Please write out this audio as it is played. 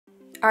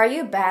Are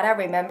you bad at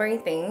remembering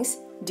things?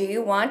 Do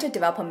you want to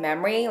develop a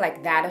memory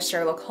like that of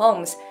Sherlock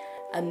Holmes?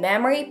 A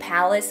memory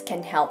palace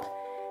can help.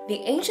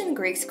 The ancient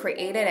Greeks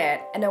created it,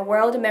 and the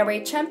world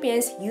memory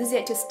champions use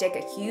it to stick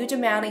a huge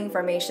amount of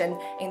information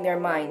in their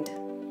mind.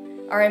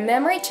 Are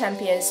memory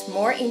champions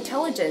more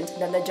intelligent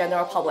than the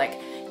general public?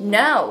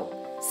 No!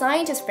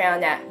 Scientists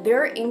found that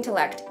their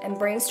intellect and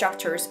brain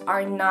structures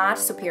are not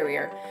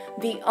superior.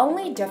 The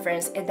only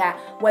difference is that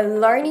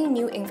when learning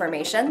new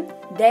information,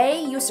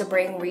 they use the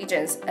brain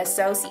regions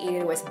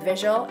associated with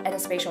visual and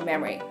spatial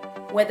memory.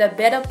 With a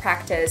bit of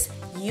practice,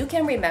 you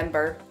can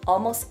remember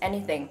almost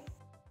anything.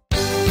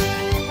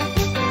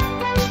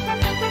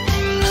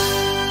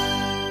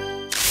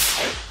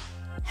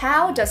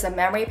 How does a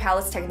memory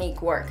palace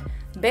technique work?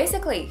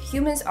 Basically,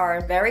 humans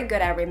are very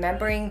good at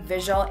remembering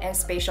visual and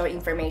spatial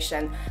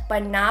information,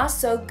 but not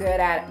so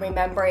good at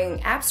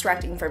remembering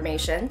abstract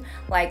information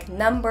like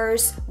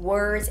numbers,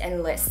 words,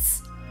 and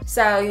lists.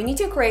 So you need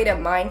to create a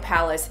mind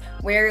palace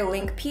where you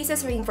link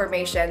pieces of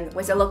information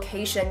with a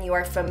location you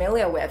are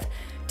familiar with.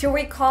 To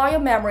recall your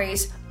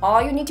memories, all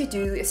you need to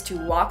do is to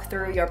walk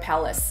through your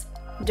palace.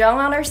 Don't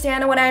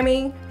understand what I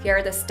mean? Here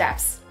are the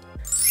steps.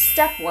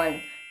 Step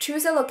 1.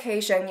 Choose a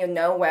location you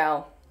know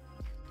well.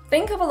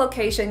 Think of a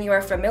location you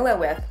are familiar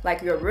with,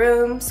 like your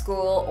room,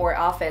 school, or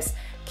office.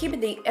 Keep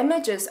the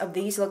images of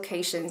these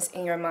locations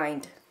in your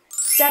mind.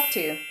 Step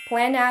 2.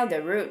 Plan out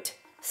the route.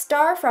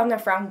 Start from the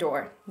front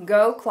door.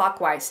 Go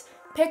clockwise.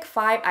 Pick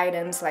 5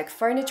 items like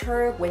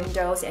furniture,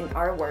 windows, and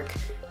artwork.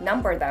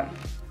 Number them.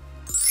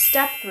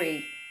 Step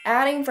 3.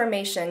 Add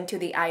information to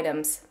the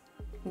items.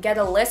 Get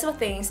a list of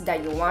things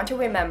that you want to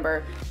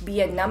remember, be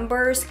it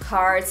numbers,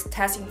 cards,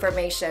 test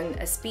information,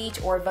 a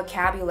speech, or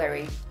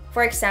vocabulary.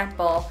 For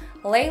example,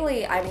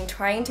 lately I've been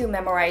trying to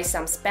memorize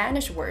some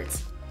Spanish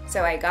words.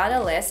 So I got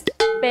a list.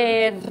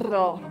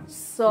 Perro,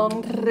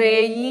 sonreír,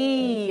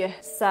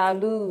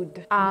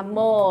 salud,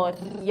 amor,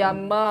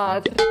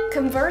 llamar.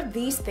 Convert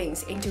these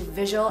things into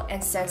visual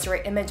and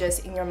sensory images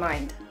in your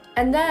mind.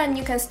 And then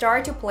you can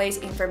start to place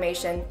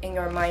information in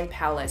your mind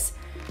palace.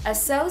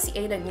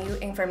 Associate a new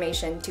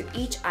information to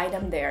each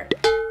item there.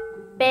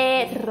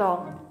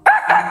 Perro,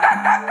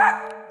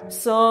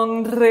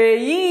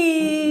 sonreír.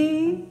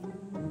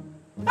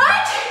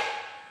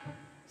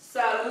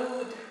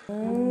 Salud.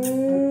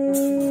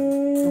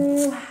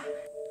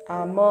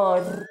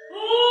 Amor.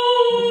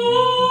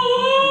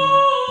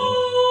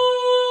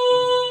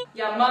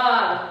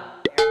 Llamar.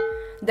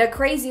 The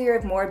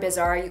crazier, more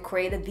bizarre you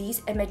create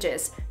these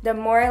images, the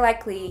more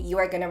likely you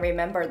are going to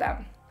remember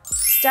them.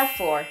 Step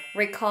 4.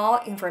 Recall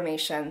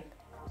information.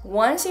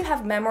 Once you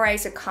have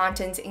memorized the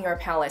contents in your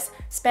palace,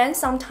 spend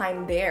some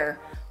time there.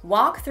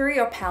 Walk through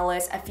your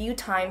palace a few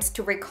times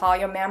to recall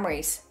your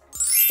memories.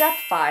 Step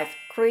 5.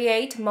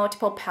 Create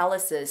multiple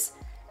palaces.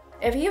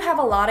 If you have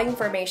a lot of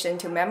information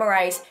to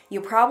memorize, you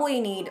probably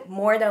need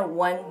more than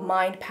one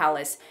mind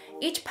palace.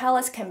 Each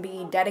palace can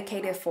be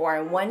dedicated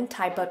for one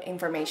type of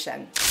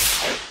information.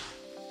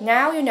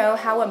 Now you know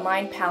how a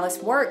mind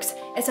palace works.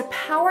 It's a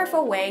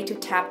powerful way to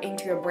tap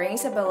into your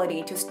brain's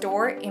ability to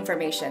store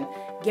information.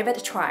 Give it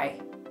a try.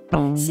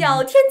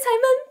 小天才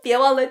们，别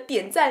忘了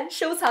点赞、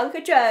收藏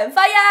和转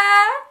发呀！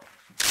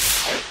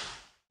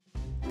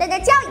丹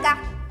丹叫一个，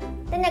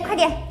丹丹快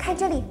点看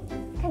这里，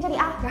看这里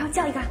啊，然后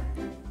叫一个。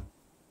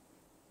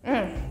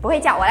不会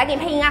叫，我来给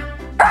你配音啊。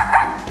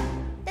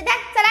丹丹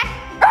再来。